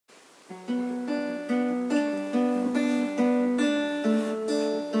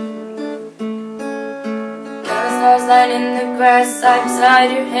lying in the grass, side beside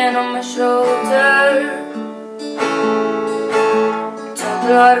your hand on my shoulder. Talk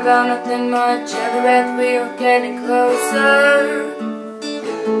a lot about nothing much, every breath we were getting closer.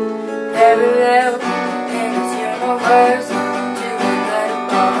 Every little in this universe, doing that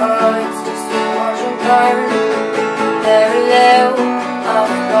our hearts just to watch them burn. Every little of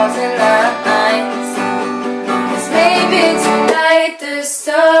the crossing lines. 'Cause maybe tonight the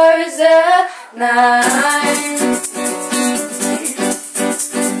stars align.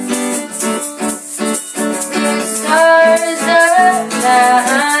 The stars align.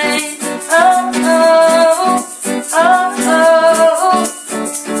 Oh, oh, oh, oh.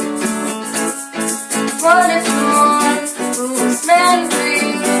 What if the one who was meant for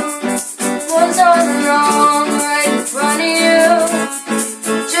you was all along right in front of you?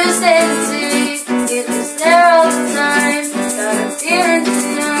 Just empty, it was there all the time. Got a feeling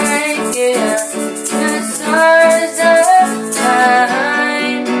tonight, yeah. The stars align.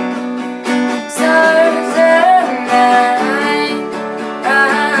 Stars align.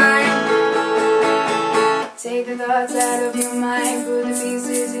 Take the thoughts out of your mind, put the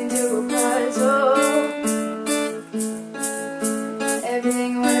pieces into a puzzle.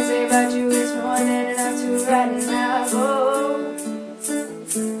 Everything I wanna say about you is more than enough to write a novel.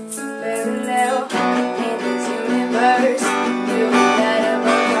 Very little in this universe, you'll be out of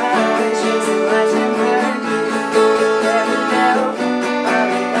my heart, just to watch them burn. Very little, I'll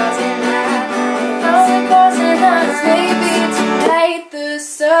be crossing lines. I'll be crossing lines. Maybe tonight the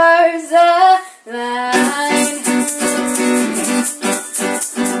stars align.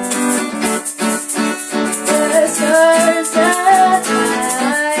 The stars align.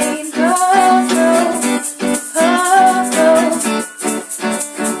 Oh, oh, oh, oh.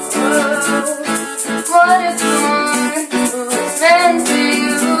 What if the one who was meant for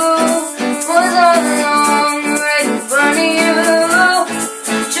you was all along right in front of you?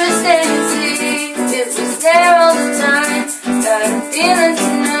 Just didn't see it was there all the time. Got a feeling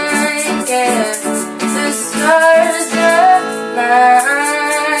tonight, yeah. The stars align.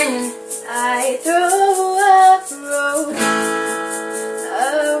 I throw a rope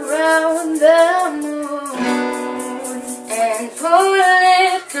around the moon and pull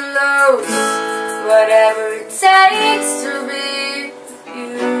it close. Whatever it takes to be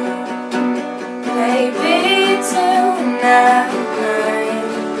you. Maybe tonight.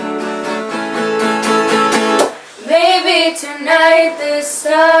 Maybe tonight the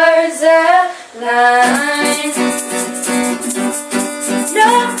stars align.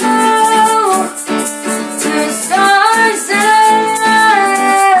 No, the stars align.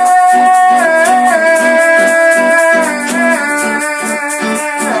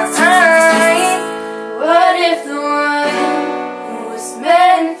 What if the one who was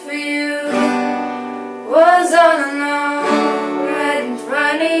meant for you was all alone right in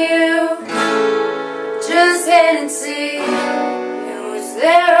front of you? Just didn't see it was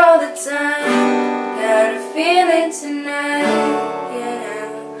there all the time. Got a feeling tonight.